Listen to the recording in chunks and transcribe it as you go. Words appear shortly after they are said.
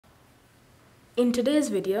In today's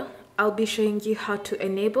video, I'll be showing you how to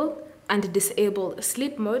enable and disable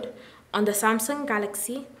sleep mode on the Samsung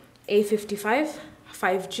Galaxy A55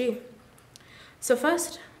 5G. So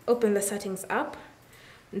first, open the Settings app,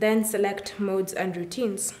 then select Modes and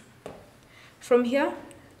Routines. From here,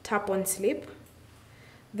 tap on Sleep.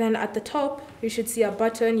 Then at the top, you should see a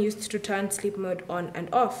button used to turn sleep mode on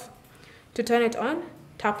and off. To turn it on,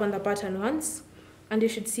 tap on the button once, and you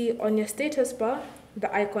should see on your status bar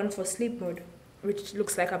the icon for sleep mode, which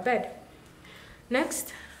looks like a bed.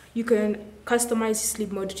 Next, you can customize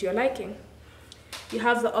sleep mode to your liking. You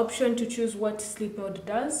have the option to choose what sleep mode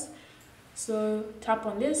does. So tap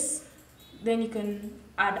on this, then you can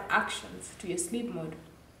add actions to your sleep mode.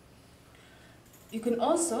 You can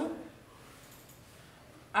also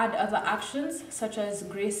add other actions such as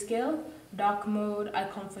grayscale, dark mode, eye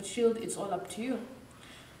comfort shield. It's all up to you.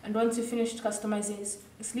 And once you've finished customizing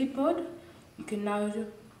sleep mode, you can now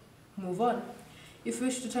move on. If you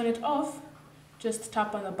wish to turn it off, just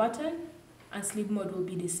tap on the button and sleep mode will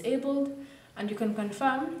be disabled, and you can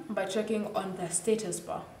confirm by checking on the status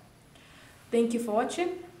bar. Thank you for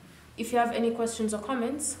watching. If you have any questions or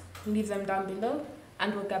comments, leave them down below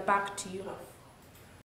and we'll get back to you.